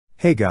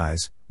Hey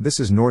guys, this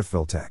is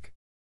Northville Tech.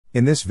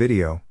 In this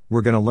video,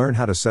 we're going to learn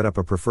how to set up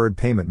a preferred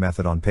payment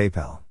method on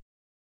PayPal.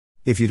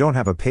 If you don't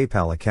have a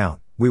PayPal account,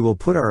 we will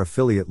put our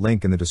affiliate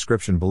link in the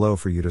description below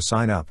for you to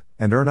sign up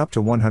and earn up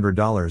to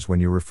 $100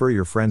 when you refer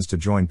your friends to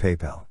join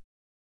PayPal.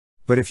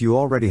 But if you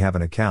already have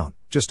an account,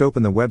 just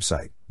open the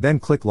website, then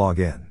click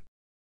Login.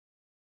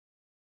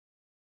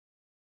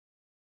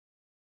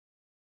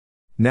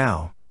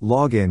 Now,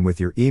 log in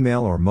with your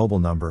email or mobile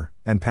number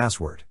and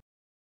password.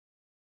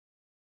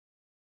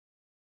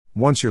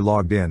 Once you're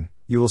logged in,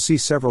 you will see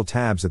several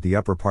tabs at the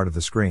upper part of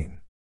the screen.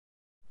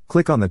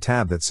 Click on the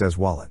tab that says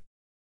Wallet.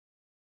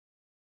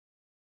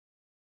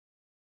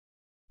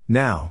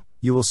 Now,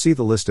 you will see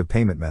the list of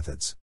payment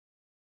methods.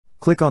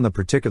 Click on the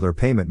particular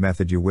payment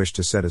method you wish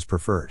to set as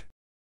preferred.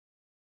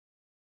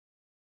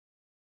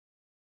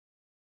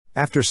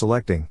 After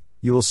selecting,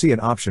 you will see an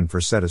option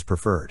for Set as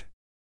Preferred.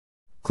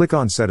 Click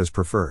on Set as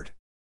Preferred.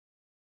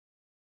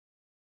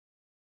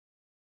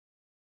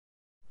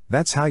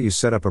 That's how you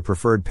set up a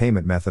preferred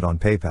payment method on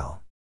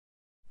PayPal.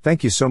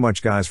 Thank you so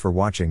much guys for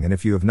watching, and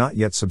if you have not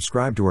yet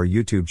subscribed to our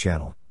YouTube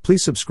channel,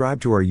 please subscribe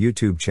to our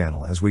YouTube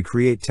channel as we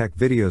create tech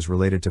videos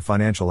related to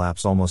financial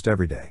apps almost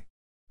every day.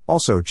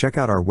 Also check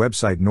out our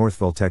website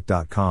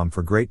northvilletech.com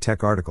for great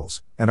tech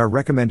articles, and our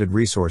recommended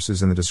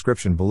resources in the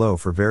description below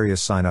for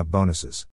various sign-up bonuses.